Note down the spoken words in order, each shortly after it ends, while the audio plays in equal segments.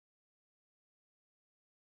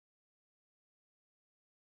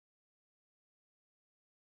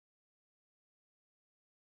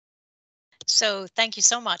So thank you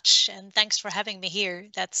so much, and thanks for having me here.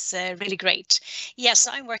 That's really great. Yes,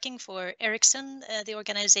 I'm working for Ericsson, the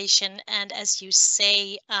organization, and as you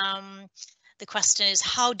say, the question is,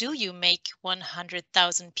 how do you make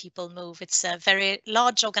 100,000 people move? It's a very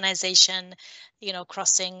large organization, you know,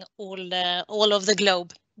 crossing all of the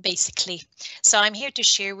globe, basically. So I'm here to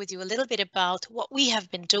share with you a little bit about what we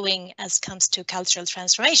have been doing as comes to cultural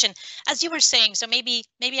transformation. As you were saying, so maybe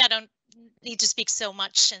I don't need to speak so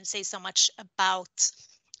much and say so much about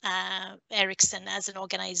Ericsson as an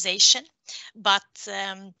organization, but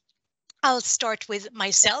I'll start with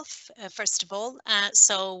myself, first of all.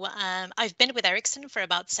 I've been with Ericsson for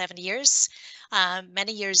about 7 years,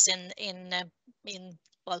 many years in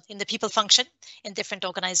the people function in different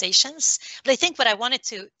organizations. But I think what I wanted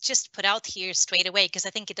to just put out here straight away, because I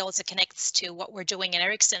think it also connects to what we're doing in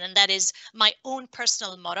Ericsson, and that is my own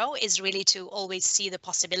personal motto is really to always see the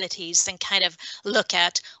possibilities and kind of look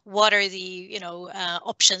at what are the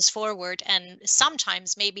options forward, and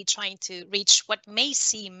sometimes maybe trying to reach what may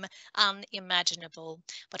seem unimaginable,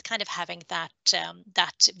 but kind of having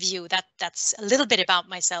that view. That's a little bit about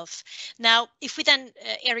myself. Now, if we then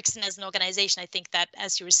Ericsson as an organization, I think that,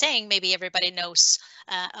 as you were saying, maybe everybody knows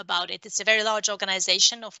about it. It's a very large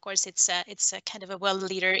organization. Of course, it's a kind of a world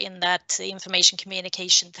leader in that information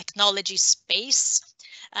communication technology space.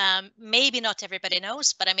 Maybe not everybody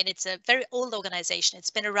knows, but I mean, it's a very old organization.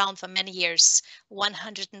 It's been around for many years,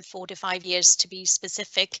 145 years to be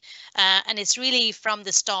specific. And it's really from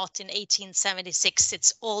the start in 1876,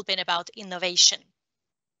 it's all been about innovation.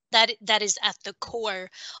 That is at the core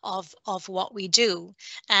of what we do.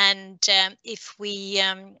 And if we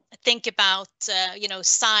think about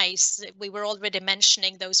size, we were already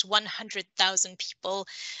mentioning those 100,000 people,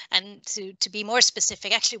 and to be more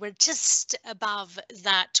specific, actually we're just above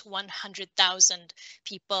that 100,000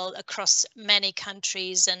 people across many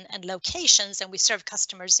countries and locations, and we serve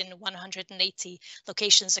customers in 180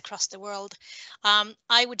 locations across the world.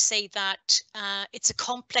 I would say that it's a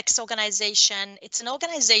complex organization. It's an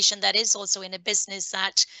organization that is also in a business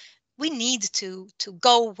that we need to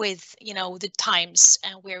go with, the times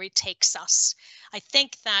and where it takes us. I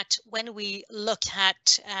think that when we look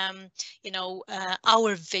at,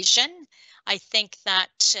 our vision, I think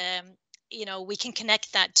that we can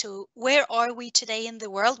connect that to where are we today in the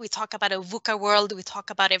world. We talk about a VUCA world. We talk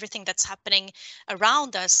about everything that's happening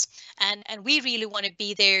around us, and we really want to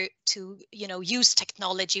be there to use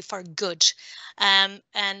technology for good.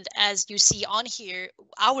 And as you see on here,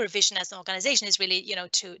 our vision as an organization is really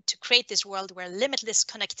to create this world where limitless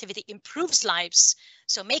connectivity improves lives.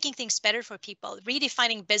 So making things better for people,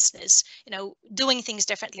 redefining business, doing things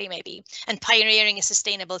differently maybe, and pioneering a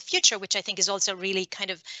sustainable future, which I think is also really kind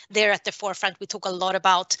of there at the forefront. We talk a lot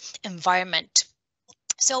about environment.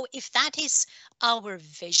 So if that is our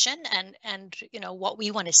vision and what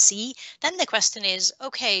we want to see, then the question is,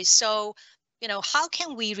 okay, so how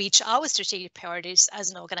can we reach our strategic priorities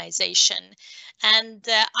as an organization? And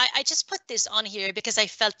I just put this on here because I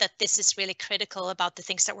felt that this is really critical about the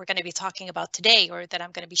things that we're going to be talking about today, or that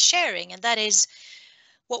I'm going to be sharing, and that is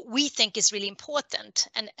what we think is really important.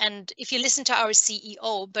 And if you listen to our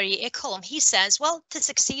CEO, Börje Ekholm, he says, well, to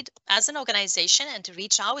succeed as an organization and to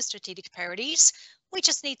reach our strategic priorities, we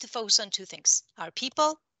just need to focus on two things: our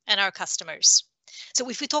people and our customers. So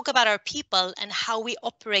if we talk about our people and how we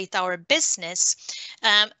operate our business,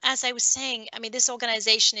 as I was saying, I mean, this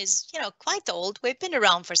organization is, quite old. We've been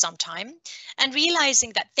around for some time, and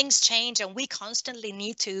realizing that things change and we constantly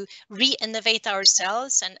need to re-innovate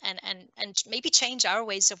ourselves and maybe change our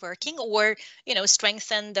ways of working, or,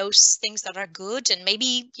 strengthen those things that are good, and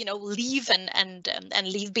maybe, leave and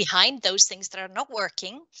leave behind those things that are not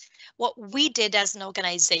working. What we did as an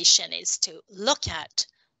organization is to look at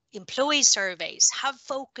employee surveys, have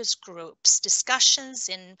focus groups, discussions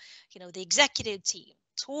in, the executive team,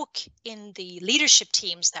 talk in the leadership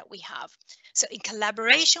teams that we have. So in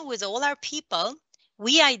collaboration with all our people,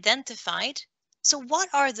 we identified, so what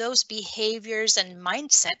are those behaviors and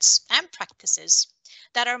mindsets and practices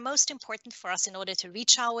that are most important for us in order to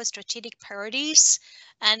reach our strategic priorities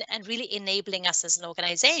and really enabling us as an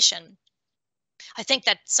organization. I think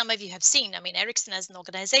that some of you have seen, I mean, Ericsson as an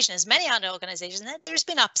organization, as many other organizations, there's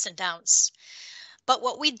been ups and downs. But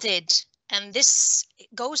what we did, and this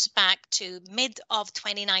goes back to mid of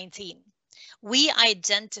 2019, we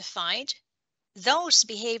identified those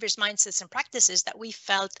behaviors, mindsets, and practices that we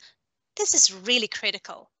felt this is really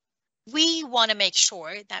critical. We want to make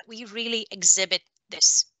sure that we really exhibit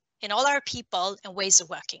this in all our people and ways of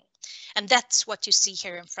working. And that's what you see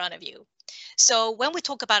here in front of you. So when we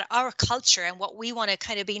talk about our culture and what we want to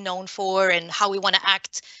kind of be known for and how we want to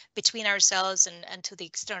act between ourselves and to the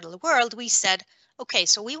external world, we said, okay,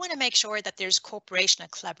 so we want to make sure that there's cooperation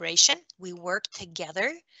and collaboration. We work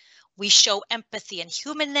together. We show empathy and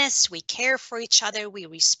humanness. We care for each other. We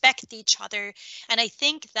respect each other. And I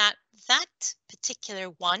think that that particular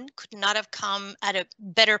one could not have come at a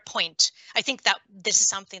better point. I think that this is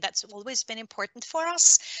something that's always been important for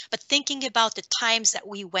us. But thinking about the times that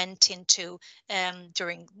we went into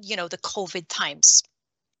during, the COVID times,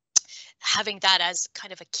 having that as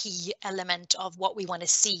kind of a key element of what we want to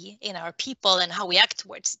see in our people and how we act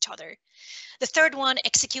towards each other. The third one,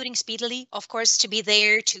 executing speedily, of course, to be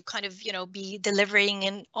there to kind of, be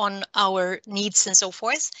delivering on our needs and so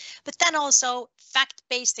forth. But then also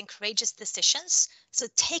fact-based and courageous decisions. So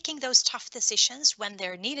taking those tough decisions when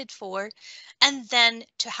they're needed for, and then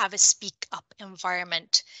to have a speak up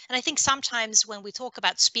environment. And I think sometimes when we talk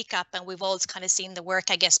about speak up, and we've all kind of seen the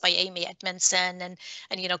work, I guess, by Amy Edmondson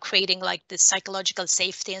and creating like the psychological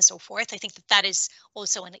safety and so forth. I think that is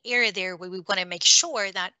also an area there where we want to make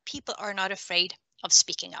sure that people are not afraid of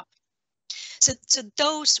speaking up. So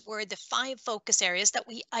those were the 5 focus areas that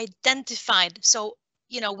we identified. So,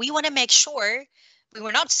 we want to make sure we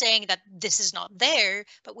were not saying that this is not there,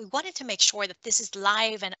 but we wanted to make sure that this is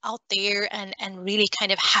live and out there and really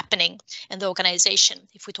kind of happening in the organization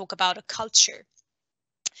if we talk about a culture.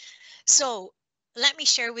 So let me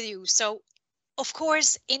share with you. So of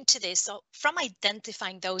course, into this, so from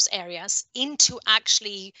identifying those areas into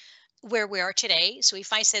actually where we are today. So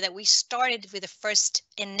if I say that we started with the first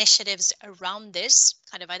initiatives around this,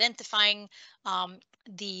 kind of identifying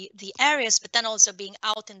the areas, but then also being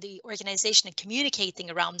out in the organization and communicating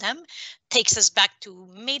around them, takes us back to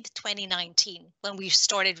mid 2019 when we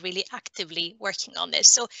started really actively working on this.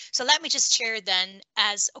 So let me just share then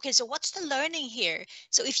as, okay, so what's the learning here?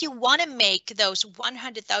 So if you want to make those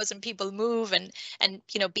 100,000 people move and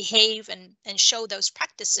behave and show those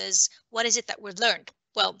practices, what is it that we've learned?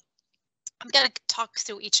 Well, I'm going to talk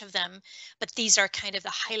through each of them, but these are kind of the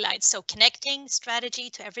highlights. So connecting strategy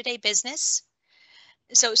to everyday business.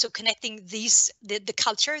 So connecting the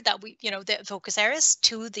culture that we, the focus areas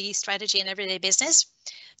to the strategy and everyday business,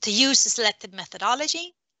 to use the selected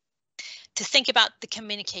methodology, to think about the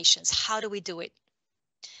communications. How do we do it?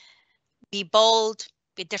 Be bold,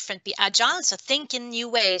 be different, be agile. So think in new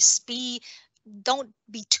ways, don't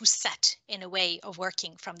be too set in a way of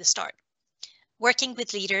working from the start. Working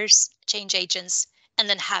with leaders, change agents, and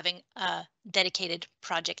then having a dedicated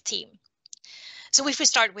project team. So if we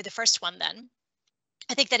start with the first one, then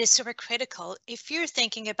I think that is super critical. If you're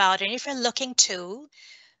thinking about and if you're looking to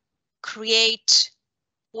create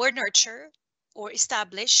or nurture or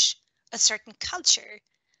establish a certain culture,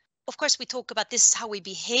 of course, we talk about this is how we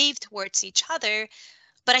behave towards each other.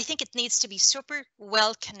 But I think it needs to be super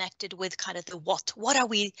well connected with kind of the what. What do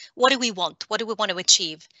we want? What do we want to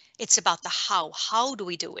achieve? It's about the how. How do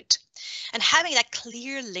we do it? And having that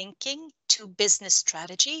clear linking to business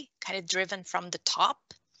strategy, kind of driven from the top,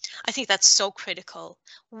 I think that's so critical.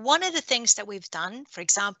 One of the things that we've done, for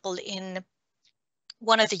example, in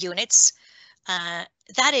one of the units,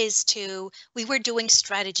 that is we were doing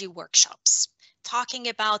strategy workshops. Talking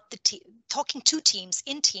about talking to teams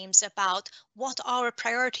in teams about what are our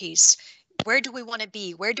priorities, where do we want to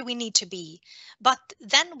be, where do we need to be, but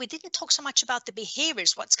then we didn't talk so much about the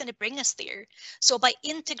behaviors, what's going to bring us there. So by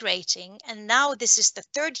integrating, and now this is the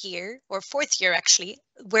 3rd year or 4th year actually,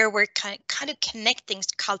 where we're kind of connecting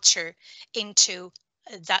culture into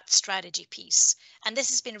that strategy piece. And this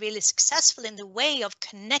has been really successful in the way of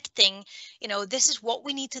connecting, this is what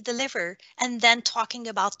we need to deliver, and then talking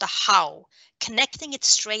about the how, connecting it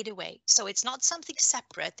straight away. So it's not something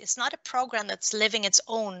separate. It's not a program that's living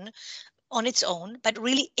on its own, but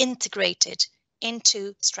really integrated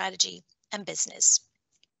into strategy and business.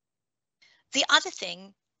 The other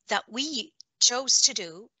thing that we chose to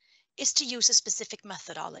do is to use a specific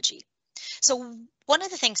methodology. So one of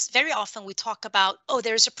the things very often we talk about, oh,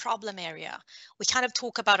 there's a problem area. We kind of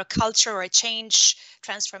talk about a culture or a change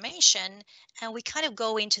transformation, and we kind of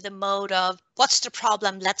go into the mode of what's the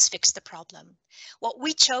problem? Let's fix the problem. What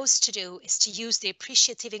we chose to do is to use the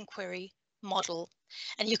appreciative inquiry model.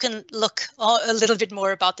 And you can look a little bit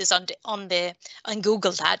more about this on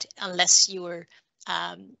Google that, unless you were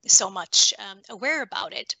so much aware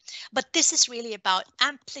about it. But this is really about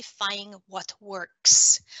amplifying what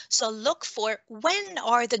works. So look for, when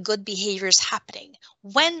are the good behaviors happening?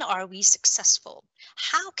 When are we successful?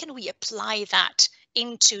 How can we apply that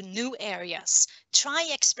into new areas, try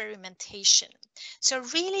experimentation. So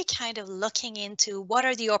really kind of looking into what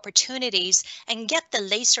are the opportunities and get the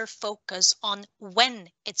laser focus on when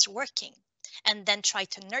it's working, and then try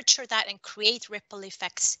to nurture that and create ripple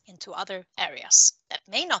effects into other areas that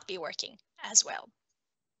may not be working as well.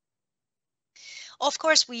 Of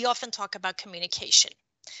course, we often talk about communication,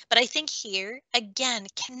 but I think here, again,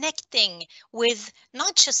 connecting with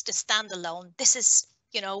not just a standalone, this is,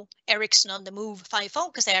 Ericsson on the move 5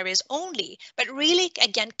 focus areas only, but really,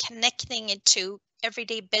 again, connecting it to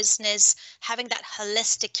everyday business, having that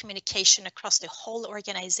holistic communication across the whole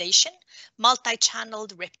organization,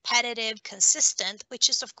 multi-channeled, repetitive, consistent, which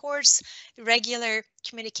is, of course, regular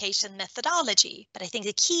communication methodology. But I think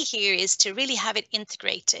the key here is to really have it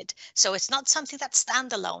integrated. So it's not something that's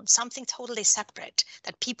standalone, something totally separate,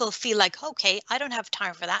 that people feel like, okay, I don't have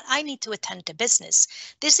time for that. I need to attend to business.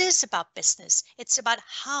 This is about business. It's about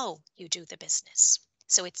how you do the business.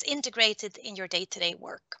 So it's integrated in your day-to-day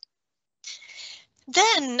work.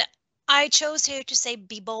 Then I chose here to say,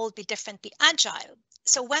 be bold, be different, be agile.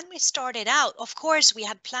 So when we started out, of course, we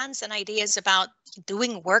had plans and ideas about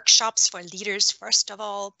doing workshops for leaders, first of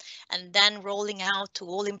all, and then rolling out to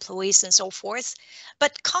all employees and so forth,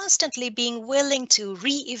 but constantly being willing to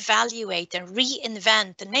reevaluate and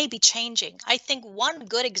reinvent and maybe changing. I think one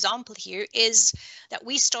good example here is that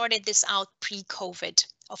we started this out pre-COVID.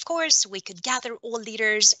 Of course, we could gather all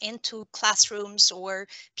leaders into classrooms or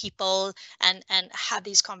people and have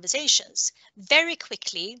these conversations. Very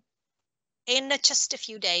quickly, in just a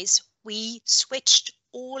few days, we switched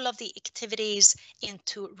all of the activities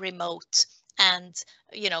into remote and,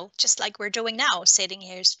 just like we're doing now, sitting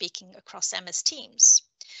here speaking across MS Teams.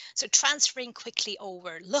 So transferring quickly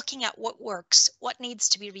over, looking at what works, what needs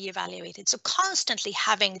to be reevaluated. So constantly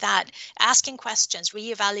having that, asking questions,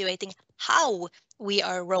 reevaluating how we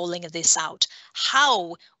are rolling this out,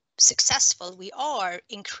 how successful we are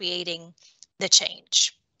in creating the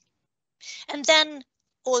change. And then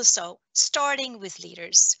also starting with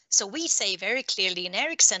leaders. So we say very clearly in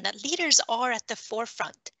Ericsson that leaders are at the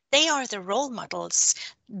forefront. They are the role models.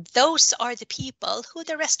 Those are the people who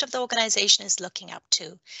the rest of the organization is looking up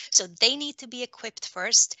to. So they need to be equipped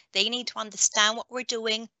first. They need to understand what we're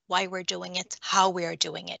doing, why we're doing it, how we are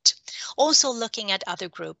doing it. Also looking at other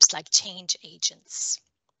groups like change agents.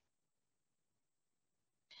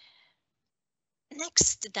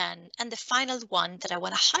 Next then, and the final one that I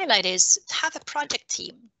want to highlight is have a project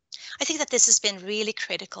team. I think that this has been really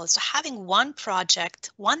critical. So having one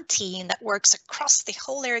project, one team that works across the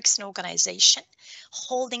whole Ericsson organization,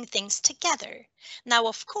 holding things together. Now,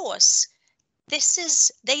 of course,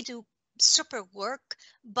 they do super work,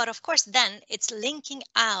 but of course, then it's linking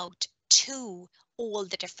out to all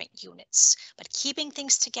the different units, but keeping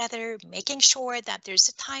things together, making sure that there's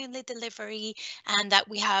a timely delivery and that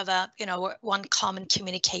we have one common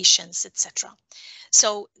communications, etc.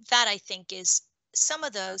 So that I think is some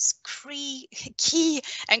of those key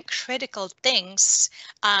and critical things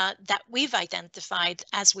that we've identified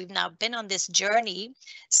as we've now been on this journey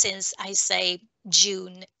since I say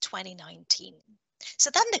June 2019.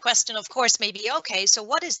 So then the question, of course, may be, okay, so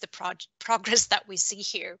what is the progress that we see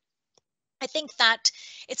here? I think that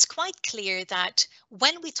it's quite clear that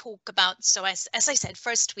when we talk about, so as I said,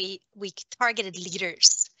 first we targeted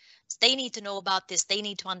leaders. They need to know about this, they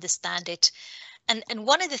need to understand it. And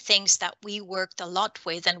one of the things that we worked a lot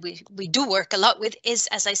with, and we do work a lot with, is,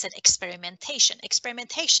 as I said, experimentation.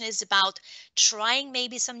 Experimentation is about trying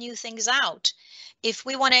maybe some new things out. If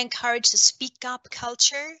we want to encourage the speak up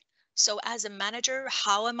culture, so as a manager,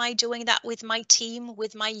 how am I doing that with my team,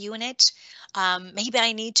 with my unit? Maybe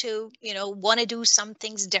I need to, want to do some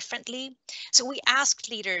things differently. So we asked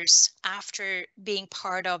leaders after being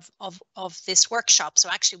part of this workshop. So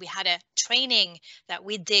actually we had a training that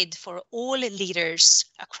we did for all leaders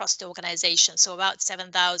across the organization. So about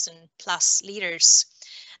 7,000 plus leaders.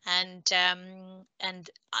 And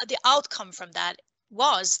the outcome from that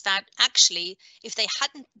was that actually, if they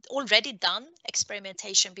hadn't already done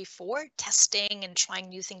experimentation before, testing and trying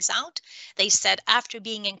new things out, they said after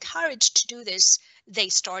being encouraged to do this, they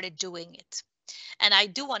started doing it. And I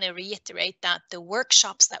do want to reiterate that the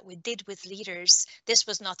workshops that we did with leaders, this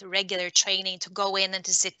was not a regular training to go in and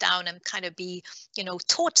to sit down and kind of be,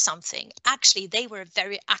 taught something. Actually, they were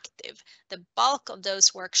very active. The bulk of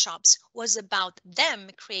those workshops was about them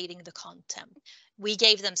creating the content. We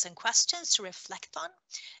gave them some questions to reflect on.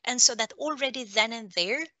 And so that already then and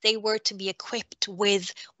there, they were to be equipped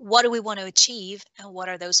with what do we want to achieve and what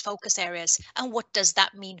are those focus areas and what does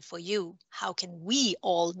that mean for you? How can we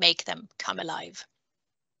all make them come alive?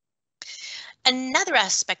 Another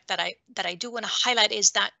aspect that I do want to highlight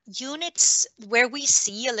is that units where we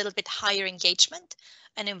see a little bit higher engagement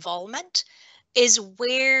and involvement is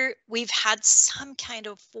where we've had some kind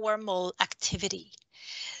of formal activity,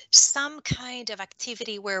 some kind of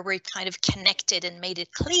activity where we're kind of connected and made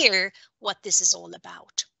it clear what this is all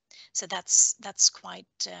about. So that's quite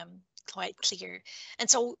clear. And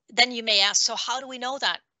so then you may ask, so how do we know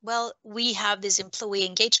that? Well, we have this employee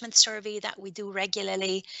engagement survey that we do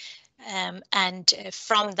regularly. And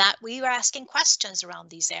from that, we were asking questions around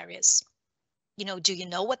these areas. You know, do you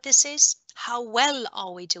know what this is? How well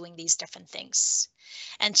are we doing these different things?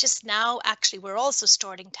 And just now, actually, we're also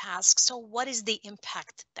starting to ask, so what is the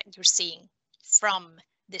impact that you're seeing from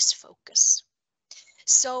this focus?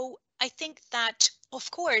 So I think that, of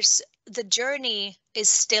course, the journey is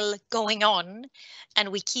still going on, and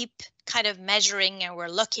we keep kind of measuring, and we're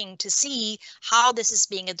looking to see how this is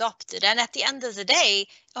being adopted. And at the end of the day,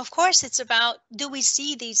 of course, it's about, do we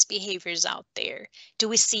see these behaviors out there? Do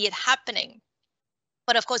we see it happening?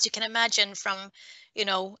 But of course, you can imagine from, you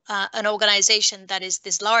know, an organization that is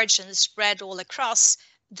this large and spread all across,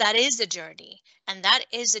 that is a journey, and that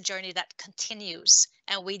is a journey that continues.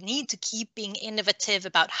 And we need to keep being innovative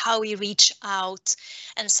about how we reach out.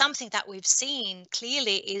 And something that we've seen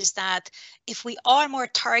clearly is that if we are more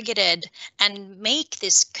targeted and make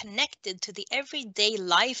this connected to the everyday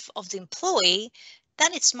life of the employee,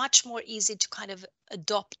 then it's much more easy to kind of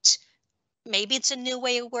adopt. Maybe it's a new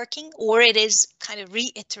way of working, or it is kind of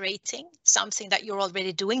reiterating something that you're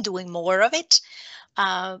already doing more of it.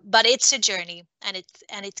 But it's a journey, and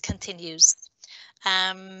it continues.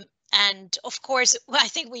 And of course, I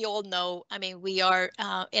think we all know, I mean, we are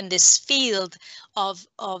in this field of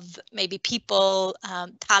maybe people,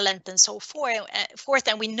 talent, and so forth.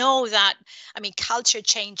 And we know that, I mean, culture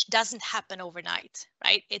change doesn't happen overnight,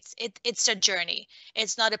 right? It's a journey.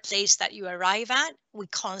 It's not a place that you arrive at. We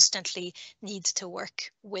constantly need to work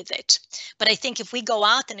with it. But I think if we go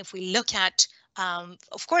out and if we look at,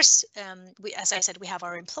 of course, as I said, we have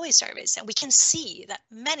our employee surveys, and we can see that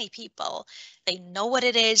many people, they know what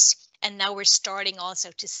it is, and now we're starting also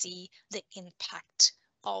to see the impact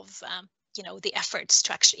of, you know, the efforts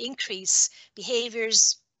to actually increase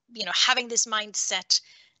behaviors, you know, having this mindset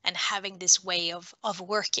and having this way of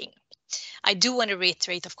working. I do want to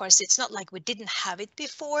reiterate, of course, it's not like we didn't have it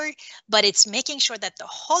before, but it's making sure that the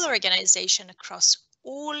whole organization across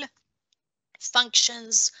all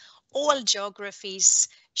functions, all geographies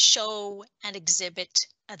show and exhibit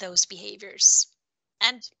those behaviors.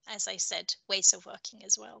 And as I said, ways of working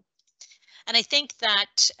as well. And I think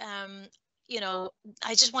that, you know,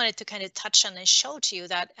 I just wanted to kind of touch on and show to you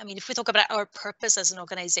that, I mean, if we talk about our purpose as an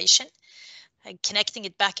organization, connecting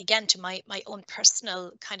it back again to my own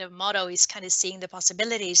personal kind of motto is kind of seeing the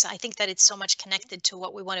possibilities. I think that it's so much connected to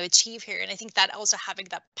what we want to achieve here. And I think that also having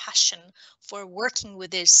that passion for working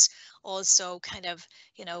with this also kind of,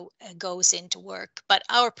 you know, goes into work. But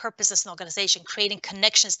our purpose as an organization, creating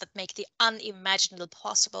connections that make the unimaginable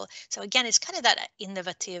possible. So again, it's kind of that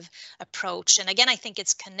innovative approach. And again, I think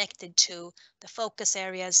it's connected to the focus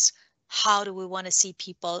areas. How do we want to see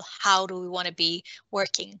people? How do we want to be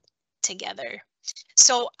working together?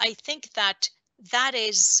 So I think that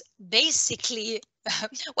is basically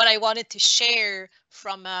what I wanted to share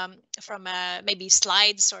from maybe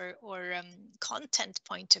slides or content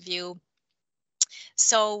point of view.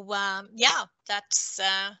 So yeah, that's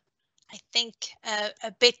I think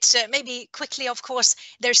a bit maybe quickly. Of course,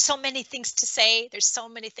 there's so many things to say. There's so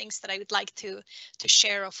many things that I would like to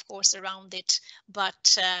share, of course, around it.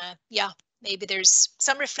 But yeah, maybe there's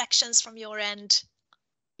some reflections from your end.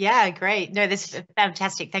 Yeah, great. No, this is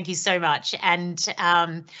fantastic. Thank you so much. And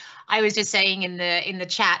I was just saying in the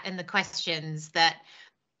chat and the questions that,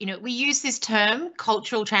 you know, we use this term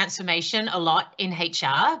cultural transformation a lot in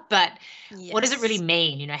HR, but yes, what does it really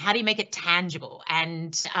mean? You know, how do you make it tangible?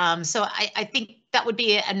 And so I think that would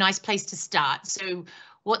be a nice place to start. So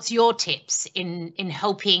what's your tips in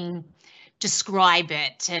helping describe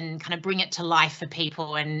it and kind of bring it to life for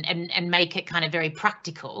people and make it kind of very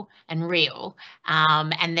practical and real?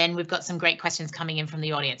 And then we've got some great questions coming in from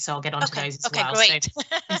the audience, so I'll get on to those as well. Great.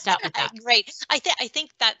 So start with that. Great. I think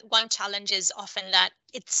that one challenge is often that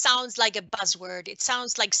it sounds like a buzzword. It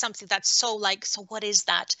sounds like something that's so what is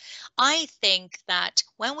that? I think that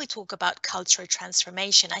when we talk about cultural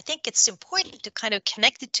transformation, I think it's important to kind of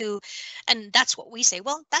connect it to, and that's what we say,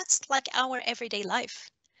 well, that's like our everyday life.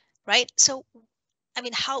 Right? So, I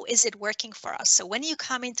mean, how is it working for us? So when you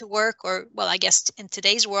come into work, or, well, I guess in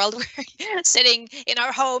today's world, we're sitting in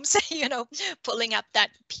our homes, you know, pulling up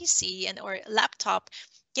that PC or laptop,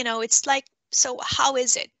 you know, it's like, so how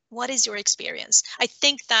is it? What is your experience? I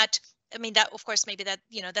think that I mean, that, of course, maybe that,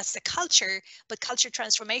 that's the culture, but culture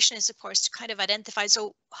transformation is, of course, to kind of identify,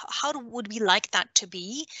 so how would we like that to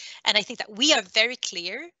be? And I think that we are very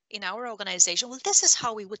clear in our organization, well, this is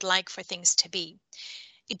how we would like for things to be.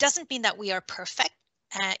 It doesn't mean that we are perfect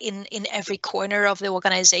in every corner of the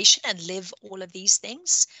organization and live all of these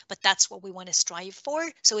things, but that's what we want to strive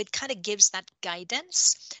for. So it kind of gives that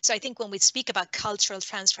guidance. So I think when we speak about cultural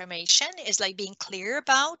transformation, is like being clear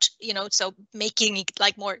about, so making it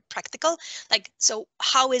like more practical, like, so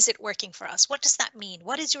how is it working for us? What does that mean?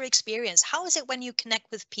 What is your experience? How is it when you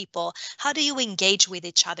connect with people? How do you engage with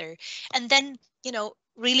each other? And then,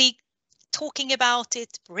 really talking about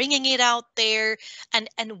it, bringing it out there, and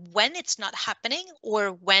when it's not happening,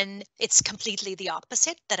 or when it's completely the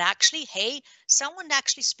opposite, that actually, hey, someone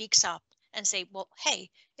actually speaks up and say, well, hey,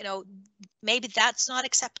 maybe that's not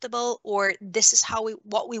acceptable, or this is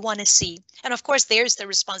what we want to see. And of course, there's the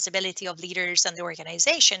responsibility of leaders and the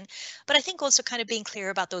organization, but I think also kind of being clear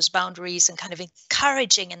about those boundaries and kind of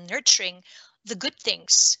encouraging and nurturing the good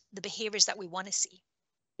things, the behaviors that we want to see.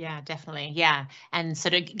 Yeah, definitely. Yeah. And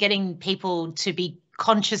sort of getting people to be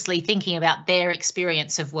consciously thinking about their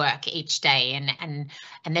experience of work each day, and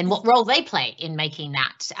then what role they play in making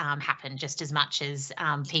that happen, just as much as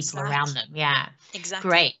people around them. Yeah, exactly.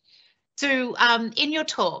 Great. So in your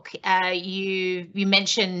talk, you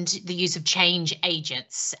mentioned the use of change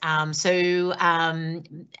agents. Someone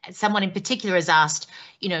in particular has asked,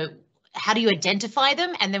 how do you identify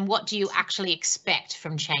them, and then what do you actually expect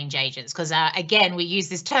from change agents? Because again, we use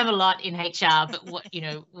this term a lot in HR, but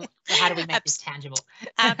how do we make this tangible?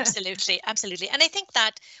 Absolutely. And I think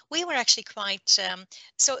that we were actually quite,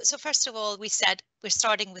 so first of all, we said we're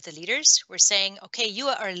starting with the leaders. We're saying, okay, you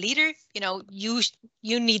are a leader, you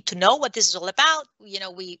need to know what this is all about.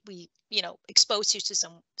 We expose you to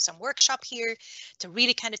some workshop here to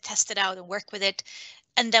really kind of test it out and work with it.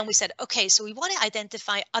 And then we said, okay, so we want to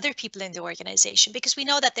identify other people in the organization, because we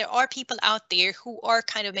know that there are people out there who are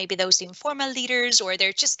kind of maybe those informal leaders, or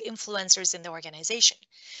they're just influencers in the organization.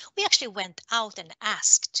 We actually went out and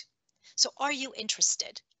asked, so are you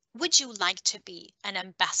interested? Would you like to be an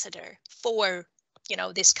ambassador for,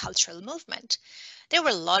 this cultural movement? There were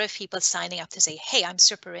a lot of people signing up to say, hey, I'm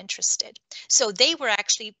super interested. So they were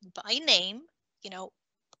actually by name,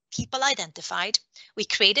 people identified. We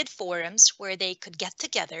created forums where they could get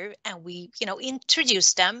together, and we,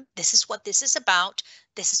 introduced them. This is what this is about.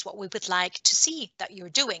 This is what we would like to see that you're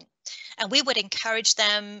doing. And we would encourage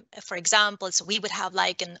them, for example, so we would have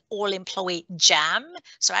like an all-employee jam.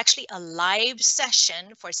 So actually a live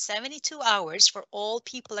session for 72 hours for all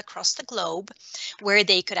people across the globe, where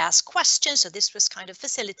they could ask questions. So this was kind of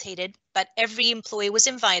facilitated, but every employee was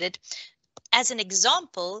invited. As an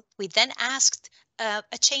example, we then asked a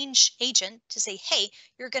change agent to say, hey,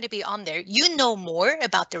 you're going to be on there. You know more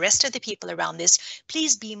about the rest of the people around this.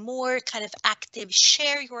 Please be more kind of active,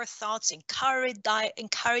 share your thoughts,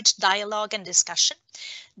 encourage dialogue and discussion.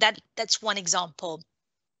 That's one example.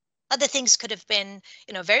 Other things could have been,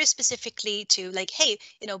 very specifically to like, hey,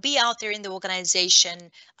 be out there in the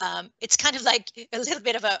organization. It's kind of like a little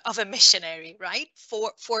bit of a missionary, right?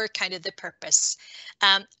 For kind of the purpose.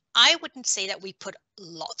 I wouldn't say that we put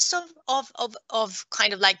lots of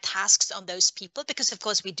kind of like tasks on those people, because of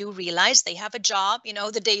course we do realize they have a job,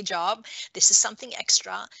 the day job. This is something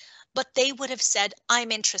extra, but they would have said,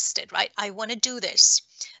 I'm interested, right? I want to do this.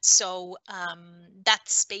 So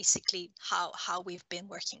that's basically how we've been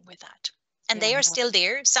working with that. And they are still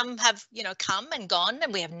there. Some have, come and gone,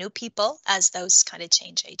 and we have new people as those kind of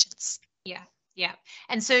change agents. Yeah. Yeah.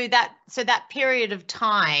 And so that period of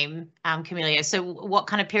time, Camilla, so what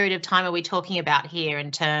kind of period of time are we talking about here in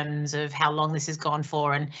terms of how long this has gone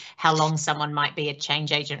for, and how long someone might be a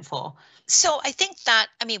change agent for? So I think that,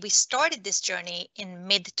 we started this journey in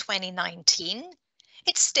mid-2019.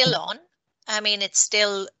 It's still on. It's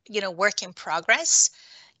still, work in progress.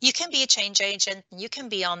 You can be a change agent, and you can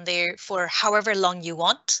be on there for however long you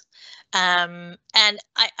want. And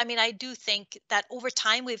I do think that over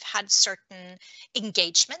time we've had certain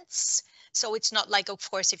engagements. So it's not like, of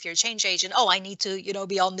course, if you're a change agent, oh, I need to,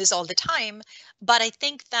 be on this all the time. But I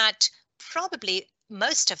think that probably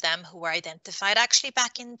most of them who were identified actually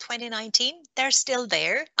back in 2019, they're still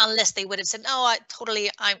there, unless they would have said, no,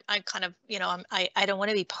 I'm kind of, I don't want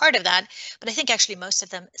to be part of that. But I think actually most of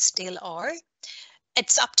them still are.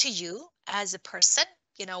 It's up to you as a person,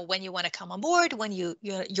 when you want to come on board, when you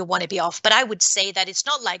want to be off. But I would say that it's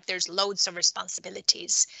not like there's loads of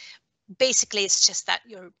responsibilities. Basically, it's just that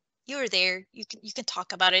you're there, you can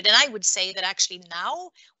talk about it. And I would say that actually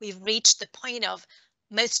now we've reached the point of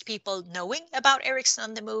most people knowing about Ericsson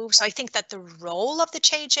on the move. So I think that the role of the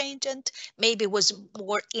change agent maybe was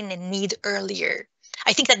more in need earlier.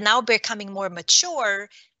 I think that now becoming more mature,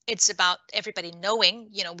 it's about everybody knowing,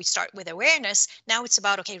 we start with awareness. Now it's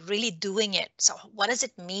about, okay, really doing it. So what does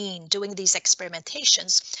it mean doing these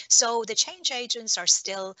experimentations? So the change agents are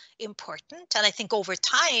still important. And I think over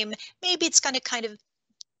time, maybe it's going to kind of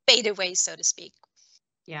fade away, so to speak.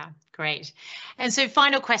 Yeah, great. And so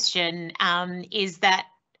final question is that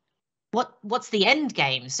what's the end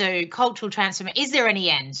game? So cultural transformation, is there any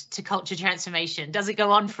end to culture transformation? Does it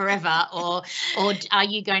go on forever, or are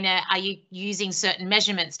you using certain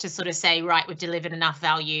measurements to sort of say, right, we've delivered enough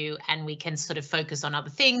value and we can sort of focus on other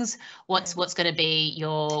things? What's going to be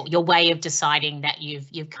your way of deciding that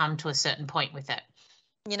you've come to a certain point with it?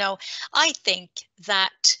 I think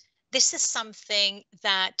that this is something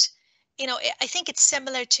that, I think it's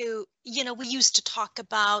similar to, we used to talk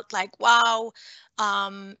about like, wow,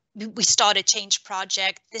 we start a change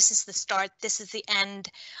project. This is the start. This is the end.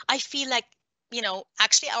 I feel like,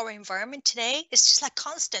 actually our environment today is just like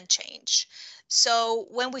constant change. So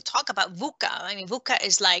when we talk about VUCA, I mean, VUCA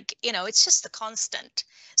is like, it's just the constant.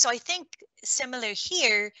 So I think similar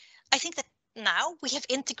here, I think that now we have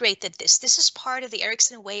integrated this. This is part of the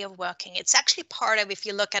Ericsson way of working. It's actually part of, if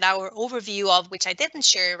you look at our overview of, which I didn't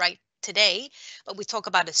share right today, but we talk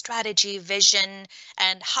about a strategy, vision,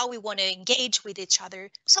 and how we want to engage with each other.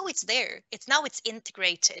 So it's there. It's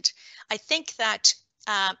integrated. I think that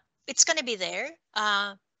it's going to be there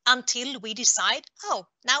until we decide, oh,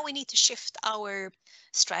 now we need to shift our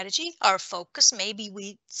strategy, our focus. Maybe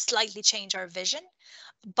we slightly change our vision.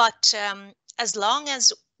 But as long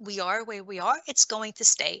as we are where we are, it's going to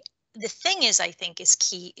stay. The thing is, I think is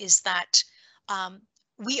key is that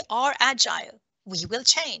we are agile. We will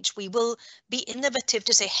change. We will be innovative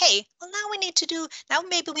to say, hey, well, now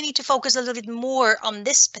maybe we need to focus a little bit more on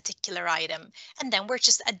this particular item. And then we're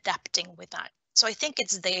just adapting with that. So I think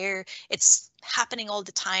it's there. It's happening all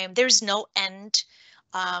the time. There's no end.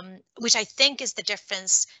 Which I think is the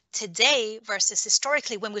difference today versus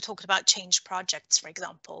historically when we talked about change projects, for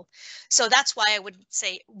example. So that's why I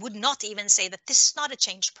would not even say that this is not a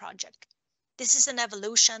change project. This is an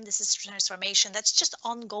evolution. This is transformation that's just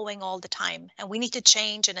ongoing all the time. And we need to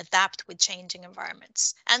change and adapt with changing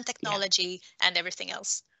environments and technology and everything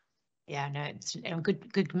else. Yeah, no, it's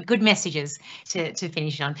good messages to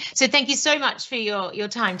finish on. So thank you so much for your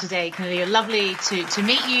time today, Camilla. Lovely to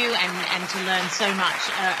meet you and to learn so much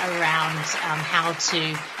around how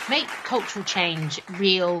to make cultural change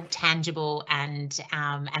real, tangible, and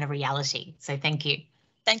a reality. So thank you.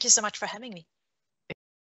 Thank you so much for having me.